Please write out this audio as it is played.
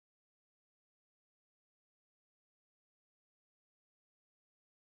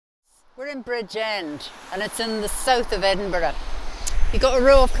We're in Bridgend and it's in the south of Edinburgh. You've got a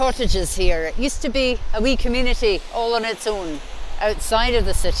row of cottages here. It used to be a wee community all on its own outside of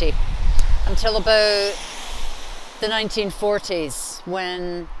the city until about the 1940s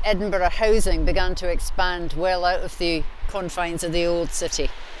when Edinburgh housing began to expand well out of the confines of the old city.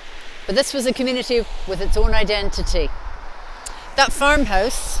 But this was a community with its own identity. That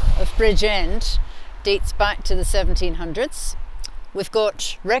farmhouse of Bridgend dates back to the 1700s. We've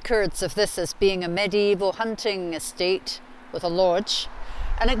got records of this as being a medieval hunting estate with a lodge,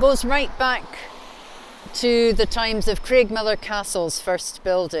 and it goes right back to the times of Craigmillar Castle's first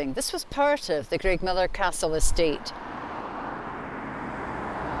building. This was part of the Craigmillar Castle estate.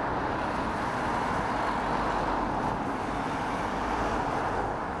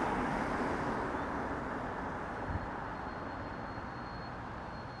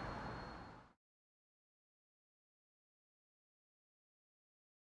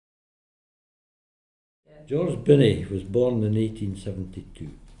 George Binney was born in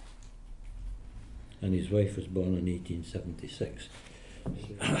 1872 and his wife was born in 1876.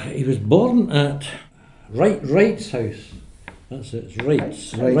 He was born at Wright's house. That's it, it's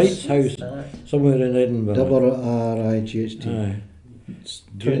Wright's house, somewhere in Edinburgh. W-R-I-G-H-T. Aye. It's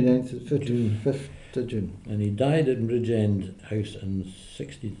 5th of June. And he died at Bridgend House on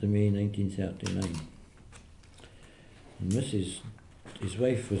 16th of May 1939. And his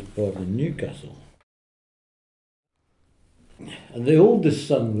wife was born in Newcastle. And the oldest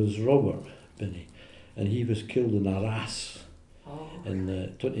son was Robert Binney, and he was killed in Arras on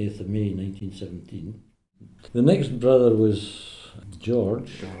the 20th of May 1917. The next brother was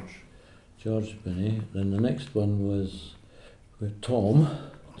Thomas Binney, then the next one was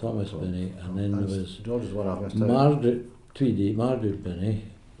Thomas Binney, and then there was Margaret Binney,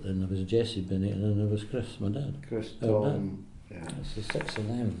 then there was Jessie Binney, and then there was Chris, my dad. Tom, yeah. That's the six of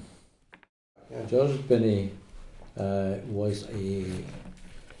them. Yeah. George Binney he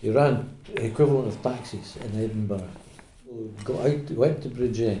ran the equivalent of taxis in Edinburgh. Went to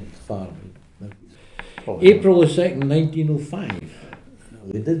Bridgend Farm. April the 2nd, 1905.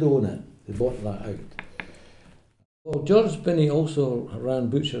 They did own it. They bought that out. Well, George Binney also ran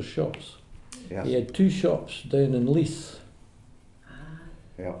butcher shops. Yes. He had two shops down in Leith.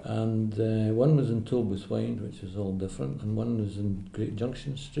 Yeah. And one was in Tulbuswynd, which is all different, and one was in Great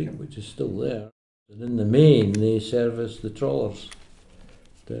Junction Street, which is still there. And in the main, they service the trawlers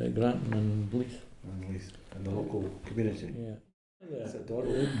to Granton and Leith. And the local community. Yeah.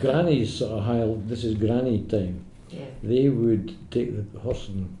 Granny's sort of high, this is granny time. Yeah. They would take the horse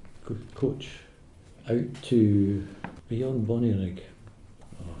and coach out to beyond Bonnyrigg.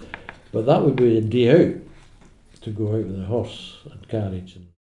 But that would be a day out to go out with the horse and carriage.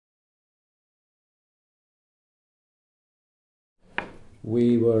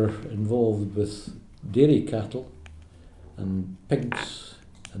 We were involved with dairy cattle and pigs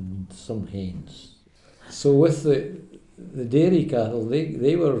and some hens. So with the dairy cattle, they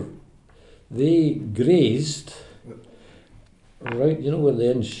grazed right, you know where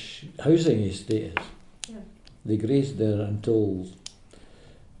the housing estate is? Yeah. They grazed there until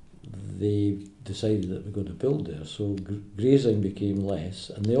they decided that we're going to build there, so grazing became less,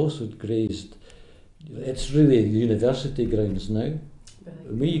 and they also grazed, it's really the university grounds now.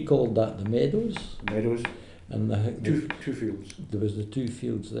 Right. We called that the meadows. And the two fields. There was the two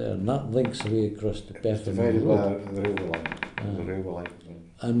fields there, and that links away across the Pertham Road. The railway line.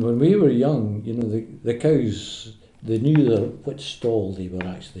 And when we were young, you know, the cows, they knew which stall they were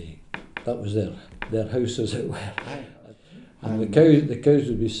actually. That was their house, as it were. And the cows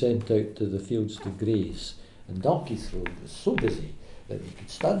would be sent out to the fields to graze. And Dalkeith Road was so busy that you could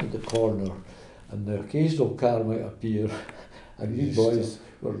stand at the corner, and the occasional car might appear, and these boys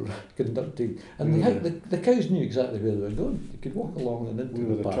were conducting, and the cows knew exactly where they were going. You could walk along and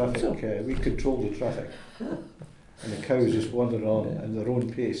into the park. Traffic. We controlled the traffic, and the cows just wandered on at their own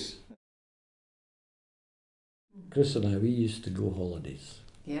pace. Chris and I, we used to go holidays.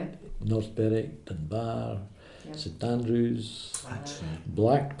 Yeah. North Berwick, Dunbar, St Andrews,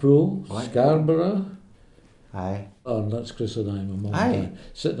 Blackpool, Scarborough. Aye. Oh, and that's Chris and I, my mum and dad,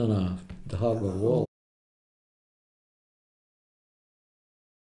 sitting on the harbour wall.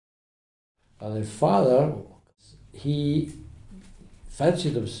 And his father, he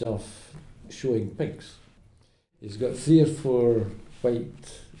fancied himself showing pigs. He's got 3 or 4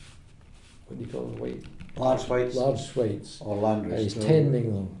 white, what do you call them, white? Large whites. Large whites. Or landrace. And he's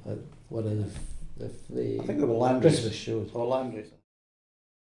tending them at one of the I think they were landrace. Christmas shows. Or landrace.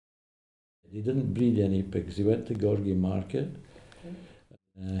 He didn't breed any pigs. He went to Gorgie Market.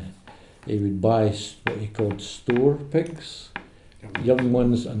 He would buy what he called store pigs, young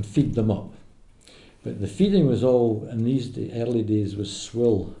ones and feed them up. But the feeding was all, in these early days, was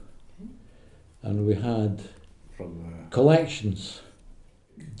swill. And we had collections,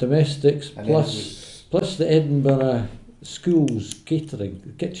 domestics, plus the Edinburgh schools catering,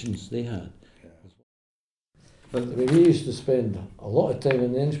 the kitchens they had. But we used to spend a lot of time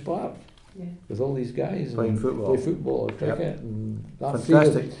in the Inch Park with all these guys playing football, play football or cricket, and that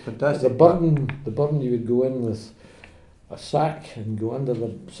fantastic. The burn you would go in with a sack and go under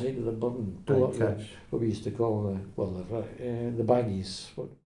the side of the burn, pull up what we used to call the baggies.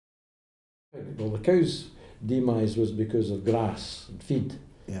 Well, the cows' demise was because of grass and feed.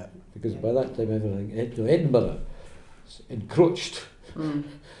 Yeah. Because by that time everything, Edinburgh encroached.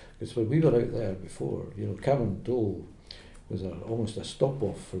 Because when we were out there before, Cavan Toll was almost a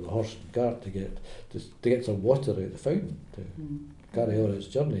stop-off for the horse and cart to get some water out of the fountain to carry on its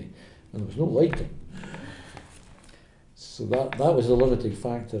journey, and there was no lighting. So that was the limiting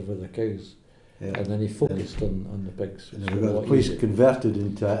factor with the cows. Yeah. And then he focused on the pigs. And we got the place converted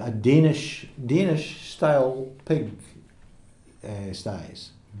into a Danish style pig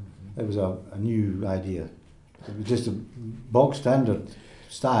sties. It was a new idea. It was just a bog standard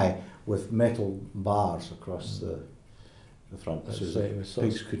sty with metal bars across the front, so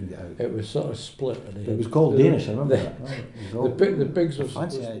pigs couldn't get out. It was sort of split. It was called Danish, I remember that. The pigs were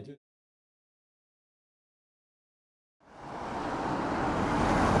fancy idea.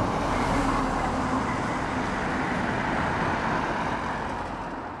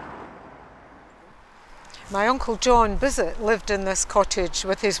 My uncle John Bissett lived in this cottage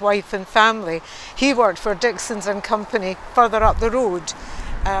with his wife and family. He worked for Dixons and Company further up the road.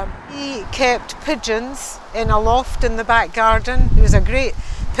 He kept pigeons in a loft in the back garden. He was a great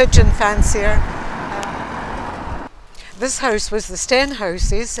pigeon fancier. This house was the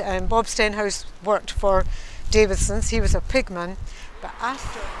Stenhouses, and Bob Stenhouse worked for Davidson's. He was a pigman. But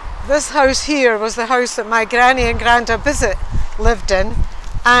after this house here was the house that my granny and granda Bissett lived in,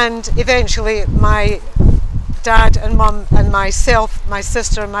 and eventually my dad and mum and myself, my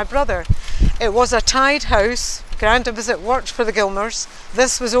sister and my brother. It was a tied house. Granda Bissett worked for the Gilmers.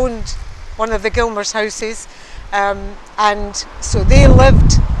 This was owned one of the Gilmers' houses, and so they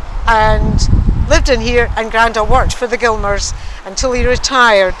lived in here, and Granda worked for the Gilmers until he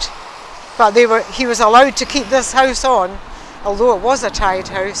retired. But he was allowed to keep this house on, although it was a tied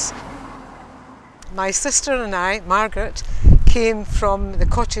house. My sister and I, Margaret, came from the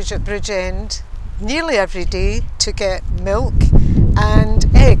cottage at Bridgend nearly every day to get milk and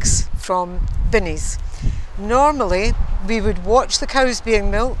eggs from Binnie's. Normally we would watch the cows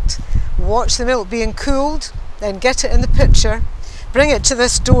being milked, watch the milk being cooled, then get it in the pitcher, bring it to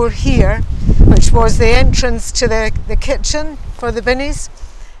this door here, which was the entrance to the kitchen for the Binnies.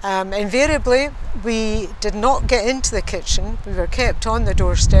 Invariably we did not get into the kitchen, we were kept on the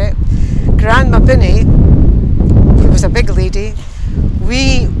doorstep. Grandma Binnie, who was a big lady,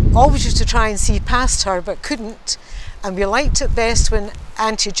 we always used to try and see past her but couldn't, and we liked it best when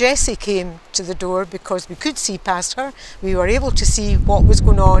Auntie Jessie came to the door because we could see past her. We were able to see what was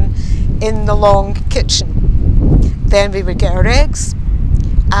going on in the long kitchen. Then we would get our eggs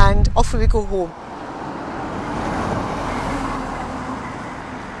and off we would go home.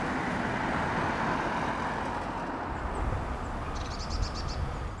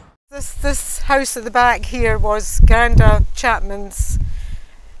 This house at the back here was Granda Chapman's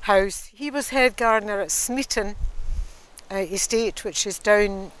house. He was head gardener at Smeaton estate, which is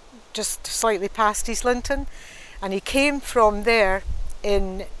down just slightly past East Linton, and he came from there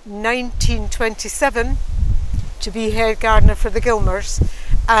in 1927 to be head gardener for the Gilmers.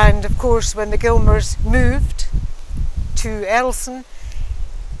 And of course when the Gilmers moved to Earlson,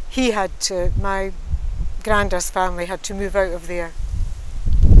 my granda's family had to move out of there.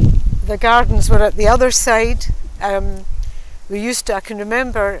 The gardens were at the other side. I can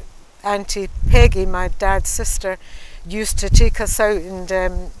remember Auntie Peggy, my dad's sister, used to take us out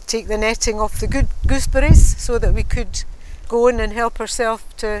and take the netting off the gooseberries so that we could go in and help ourselves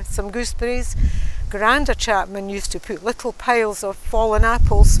to some gooseberries. Granda Chapman used to put little piles of fallen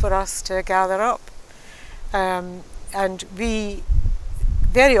apples for us to gather up. And we,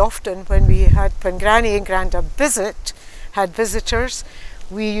 very often when Granny and Granda Bissett had visitors,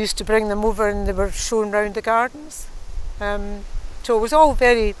 we used to bring them over and they were shown round the gardens. So it was all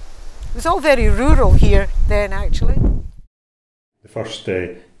very rural here then, actually. The first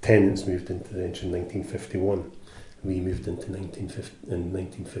tenants moved into the Inch in 1951. We moved into in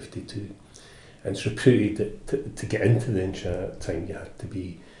 1952. And it's reputed that to get into the Inch at that time you had to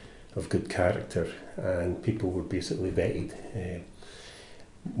be of good character, and people were basically vetted.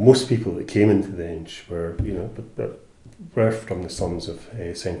 Most people that came into the Inch were, We're from the slums of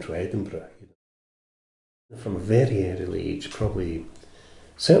central Edinburgh. From a very early age, probably,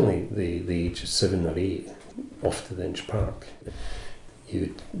 certainly the age of 7 or 8, off to the Inch Park. You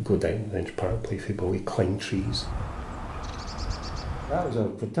would go down the Inch Park, play football, you climb trees. That was a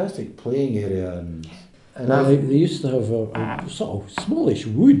fantastic playing area, and they used to have a sort of smallish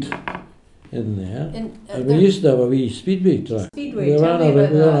wood in there, and we used to have a wee speedway track. We were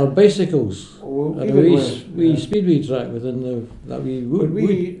on our bicycles, and a wee speedway track within that wee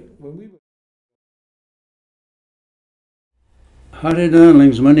wood. Harry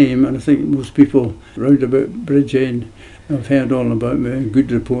Darling's my name, and I think most people round about Bridgend have heard all about me,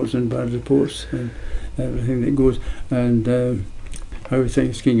 good reports and bad reports and everything that goes, and how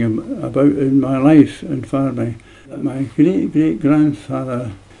things came about in my life and farming. My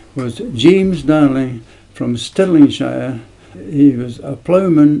great-great-grandfather was James Darling from Stirlingshire. He was a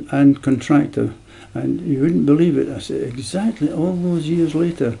ploughman and contractor, and you wouldn't believe it, I said, exactly all those years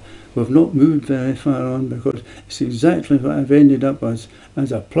later, we've not moved very far on, because it's exactly what I've ended up as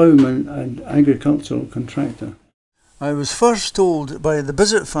a ploughman and agricultural contractor. I was first told by the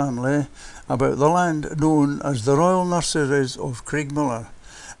Bridgend family about the land known as the Royal Nurseries of Craigmillar.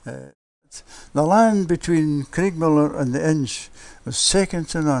 The land between Craigmillar and the Inch was second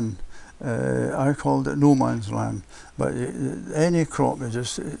to none. I called it no man's land, but any crop was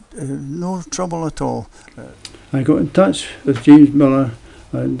just no trouble at all. I got in touch with James Miller,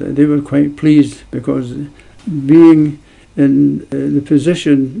 and they were quite pleased, because being in the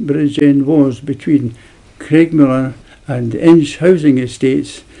position Bridgend was between Craigmillar and the Inch housing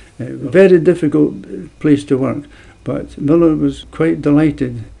estates, a very difficult place to work, but Miller was quite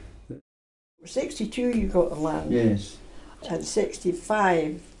delighted. 62 you got the land. Yes. At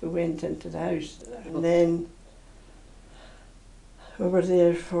 65 we went into the house, and then we were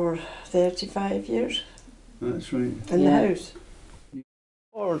there for 35 years. That's right. In the house.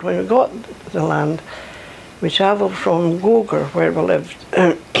 When we got the land, we travelled from Gogar, where we lived,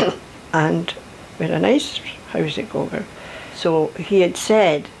 and we had a nice house at Gogar. So he had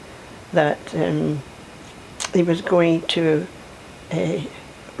said that he was going to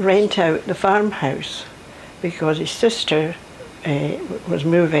rent out the farmhouse, because his sister was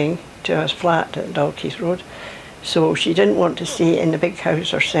moving to his flat at Dalkeith Road, so she didn't want to stay in the big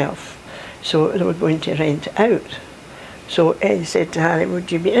house herself, so they were going to rent it out. So Ed said to Harry,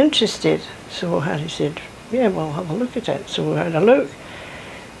 would you be interested? So Harry said, yeah, well, have a look at it. So we had a look,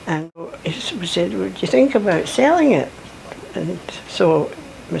 and we said, would you think about selling it? And so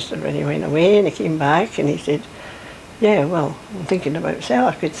Mr. Rennie went away, and he came back, and he said, yeah, well, I'm thinking about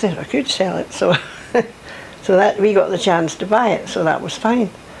selling. I could sell it. So so that we got the chance to buy it, so that was fine.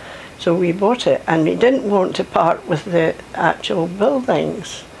 So we bought it, and we didn't want to part with the actual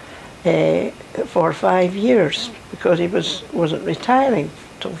buildings for 5 years, because he wasn't retiring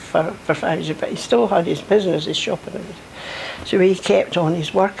for 5 years, but he still had his business, his shop and everything. So he kept on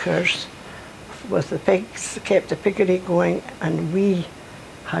his workers with the pigs, kept the piggery going, and we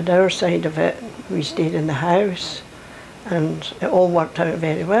had our side of it. We stayed in the house, and it all worked out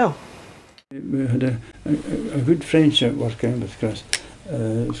very well. We had a good friendship working with Chris.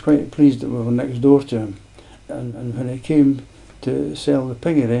 I was quite pleased that we were next door to him, and when it came to sell the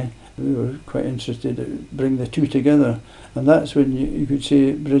piggery, we were quite interested to bring the two together, and that's when you could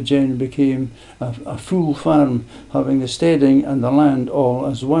say Bridgend became a full farm, having the steading and the land all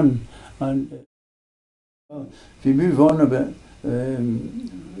as one. And if you move on a bit,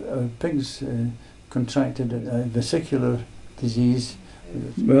 our pigs contracted a vesicular disease.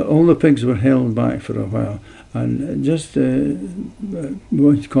 Well, all the pigs were held back for a while, and just we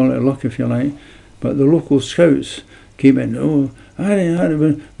want to call it luck if you like, but the local scouts came in. Oh, Harry,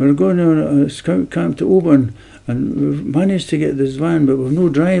 we're going on a scout camp to Oban, and we've managed to get this van, but we've no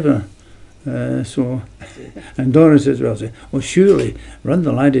driver. And Doris as well said, well, surely run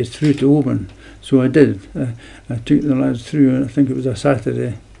the laddies through to Oban. So I did. I took the lads through, I think it was a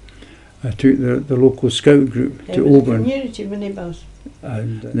Saturday. I took the local scout group to Oban. Community minibus.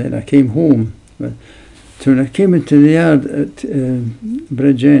 And then I came home. So when I came into the yard at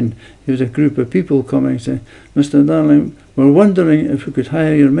Bridgend, there was a group of people coming saying, Mr. Darling, we're wondering if we could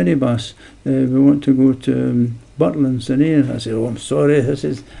hire your minibus. We want to go to Butlands and Ayr. I said, oh, I'm sorry. I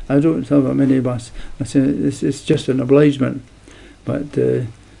said, I don't have a minibus. I said, it's just an obligement. But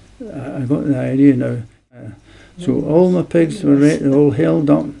I got the idea now. So all my pigs were all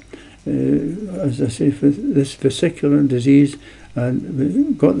held up, as I say, for this vesicular disease, and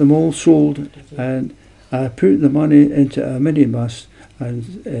we got them all sold, and I put the money into a minibus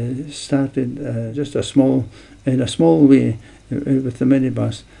and started just in a small way with the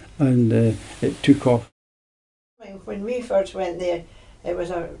minibus, and it took off. When we first went there, it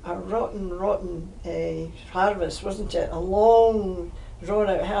was a rotten harvest, wasn't it? A long,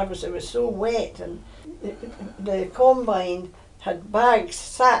 drawn-out harvest. It was so wet, and the combine had bags,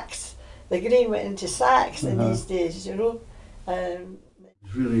 sacks. The grain went into sacks in these days, you know. It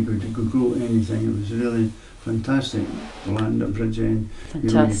was really good. You could grow anything. It was really fantastic, the land at Bridgend.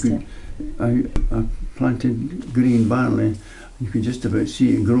 Fantastic. I planted green barley. You could just about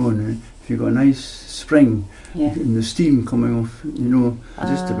see it growing. If you got a nice spring and the steam coming off, you know,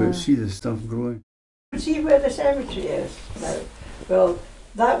 just about see the stuff growing. See where the cemetery is now? Well,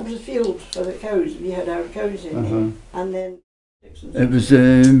 that was a field for the cows. We had our cows in there. And then it was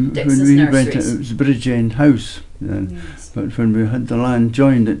when we went, it was Bridgend House then. Yes. But when we had the land,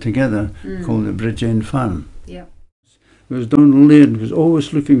 joined it together, called it Bridgend Farm. Yeah. It was Donald Laird was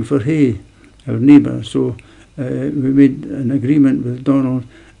always looking for hay, our neighbour, so we made an agreement with Donald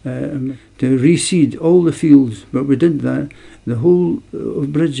to reseed all the fields, but we did that. The whole of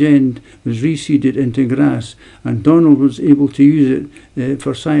Bridgend was reseeded into grass, and Donald was able to use it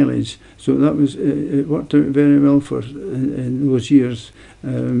for silage. So that was it worked out very well for in those years.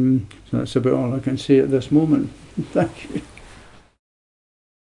 So that's about all I can say at this moment. Thank you.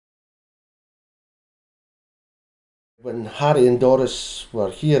 When Harry and Doris were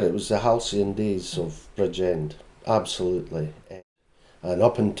here, it was the halcyon days of Bridgend, absolutely. And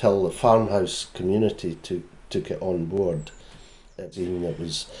up until the farmhouse community took it on board, it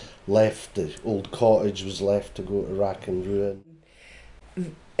was left, the old cottage was left to go to rack and ruin.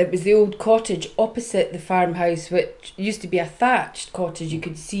 It was the old cottage opposite the farmhouse, which used to be a thatched cottage. You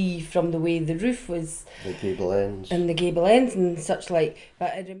could see from the way the roof was. The gable ends. And the gable ends and such like.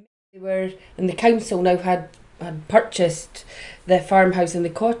 But I remember they were, and the council now had purchased the farmhouse and the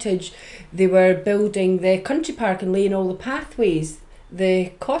cottage. They were building the country park and laying all the pathways.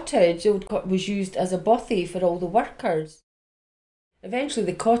 The cottage was used as a bothy for all the workers. Eventually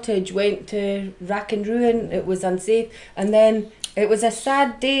the cottage went to rack and ruin. It was unsafe, and then it was a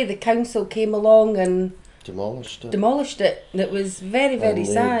sad day. The council came along and demolished it, and it was very, very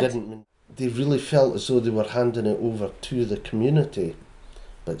sad. They really felt as though they were handing it over to the community,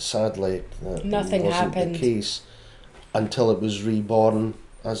 but sadly that nothing wasn't happened. The case until it was reborn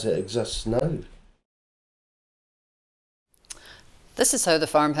as it exists now. This is how the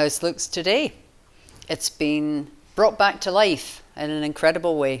farmhouse looks today. It's been brought back to life in an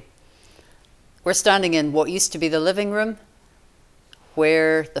incredible way. We're standing in what used to be the living room,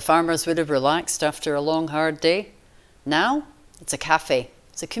 where the farmers would have relaxed after a long, hard day. Now it's a cafe.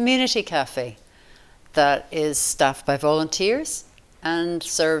 It's a community cafe that is staffed by volunteers and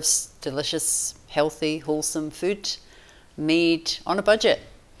serves delicious, healthy, wholesome food made on a budget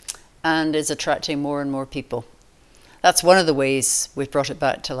and is attracting more and more people. That's one of the ways we've brought it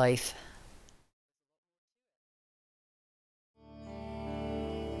back to life.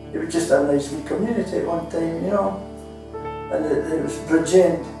 It was just a nice wee community at one time, you know, and it was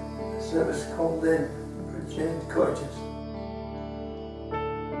Bridgend, so it was called then Bridgend Cottages.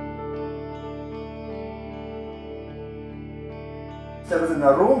 There was an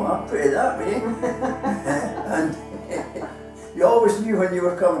aroma, put it that way, and you always knew when you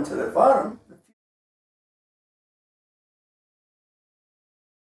were coming to the farm.